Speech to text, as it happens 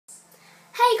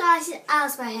guys, it's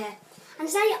Elzabell here, and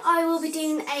today I will be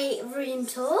doing a room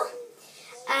tour.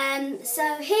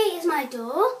 So here is my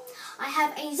door. I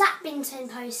have a Zach Binton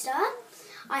poster.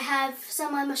 I have some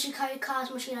of my Moshi code cards,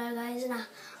 Moshi logos, and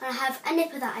I have a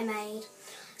nipper that I made.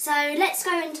 So let's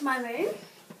go into my room.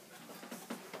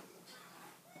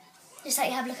 Just let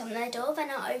you have a look at my door,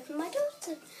 then I'll open my door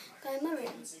to go in my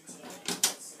room.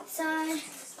 So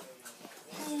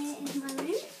here is my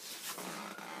room.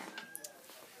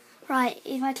 Right,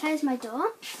 if I close my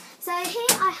door. So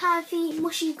here I have the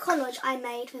Moshi collage I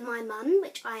made with my mum,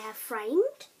 which I have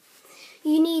framed.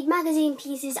 You need magazine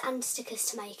pieces and stickers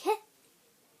to make it.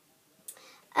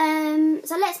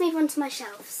 So let's move on to my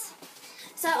shelves.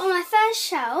 So on my first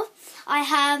shelf, I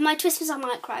have my Twistmas on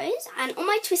micros, and on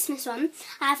my Twistmas one,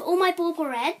 I have all my bauble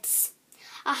reds.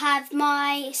 I have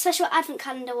my special advent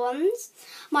calendar ones,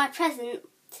 my present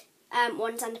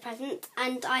ones and the present,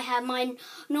 and I have my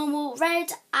normal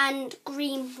red and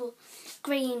green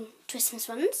Twistmas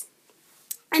ones.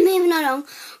 And moving along,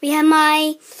 we have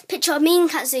my picture of me and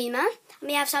Katzuma, and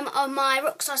we have some of my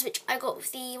Rockstars which I got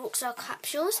with the Rockstar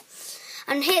capsules.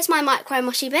 And here's my micro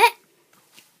Moshi bit.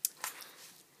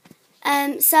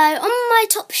 So on my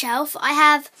top shelf I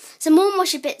have some more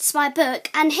Moshi bits by book,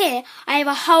 and here I have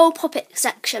a whole poppet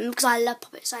section because I love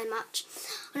poppets so much.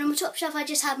 And on my top shelf I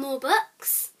just have more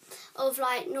books of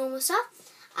like normal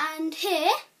stuff, and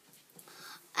here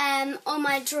on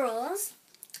my drawers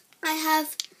I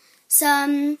have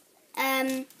some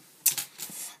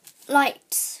light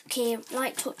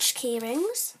touch key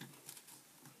rings,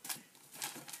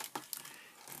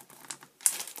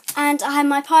 and I have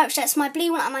my pirate shirts, my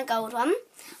blue one and my gold one,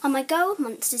 and my gold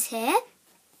monsters here.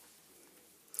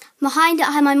 Behind it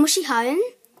I have my Moshi home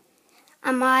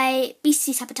and my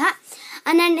Beastie's habitat,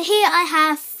 and then here I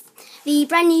have the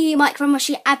brand new Micro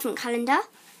Moshi advent calendar.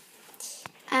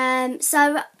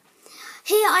 So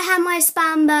here I have my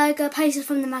Spam Burger poster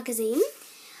from the magazine,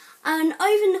 and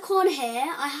over in the corner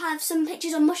here I have some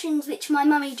pictures of mushings which my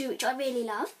mummy drew, which I really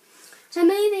love. So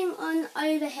moving on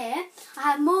over here, I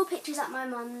have more pictures that my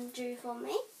mum drew for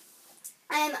me.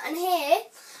 And here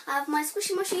I have my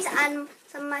squishy mushies and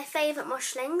some of my favourite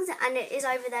mushlings, and it is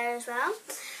over there as well.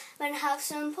 Then I have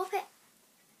some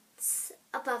poppets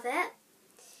above it.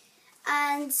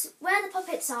 And where the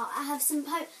puppets are, I have some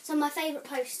of my favourite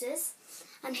posters,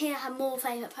 and here I have more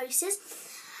favourite posters.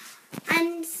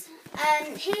 And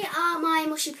here are my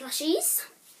Moshi plushies,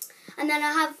 and then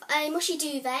I have a Moshi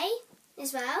duvet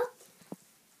as well.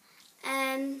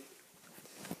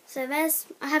 So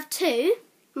I have two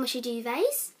Moshi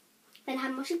duvets, then I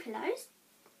have Moshi pillows.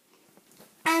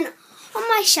 And on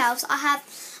my shelves I have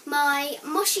my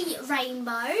Moshi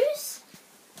rainbows,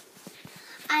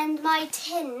 and my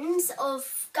tins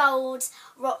of gold,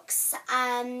 rocks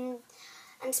and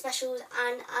specials,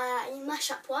 and a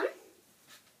mash-up one.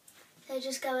 So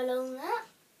just go along that.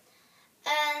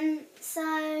 So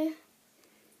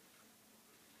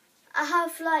I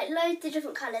have like loads of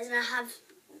different colours, and I have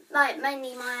like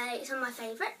mainly some of my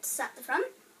favourites at the front.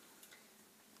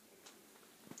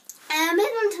 Moving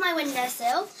on to my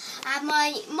windowsill, I have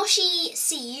my Moshi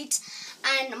seeds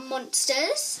and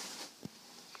monsters.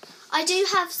 I do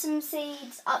have some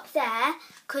seeds up there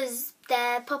because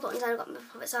they're pop-up ones, and I've got my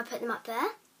pop-up, so I put them up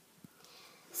there.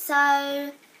 So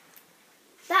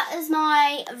that is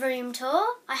my room tour.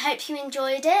 I hope you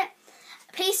enjoyed it.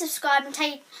 Please subscribe and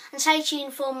stay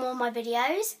tuned for more of my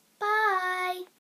videos.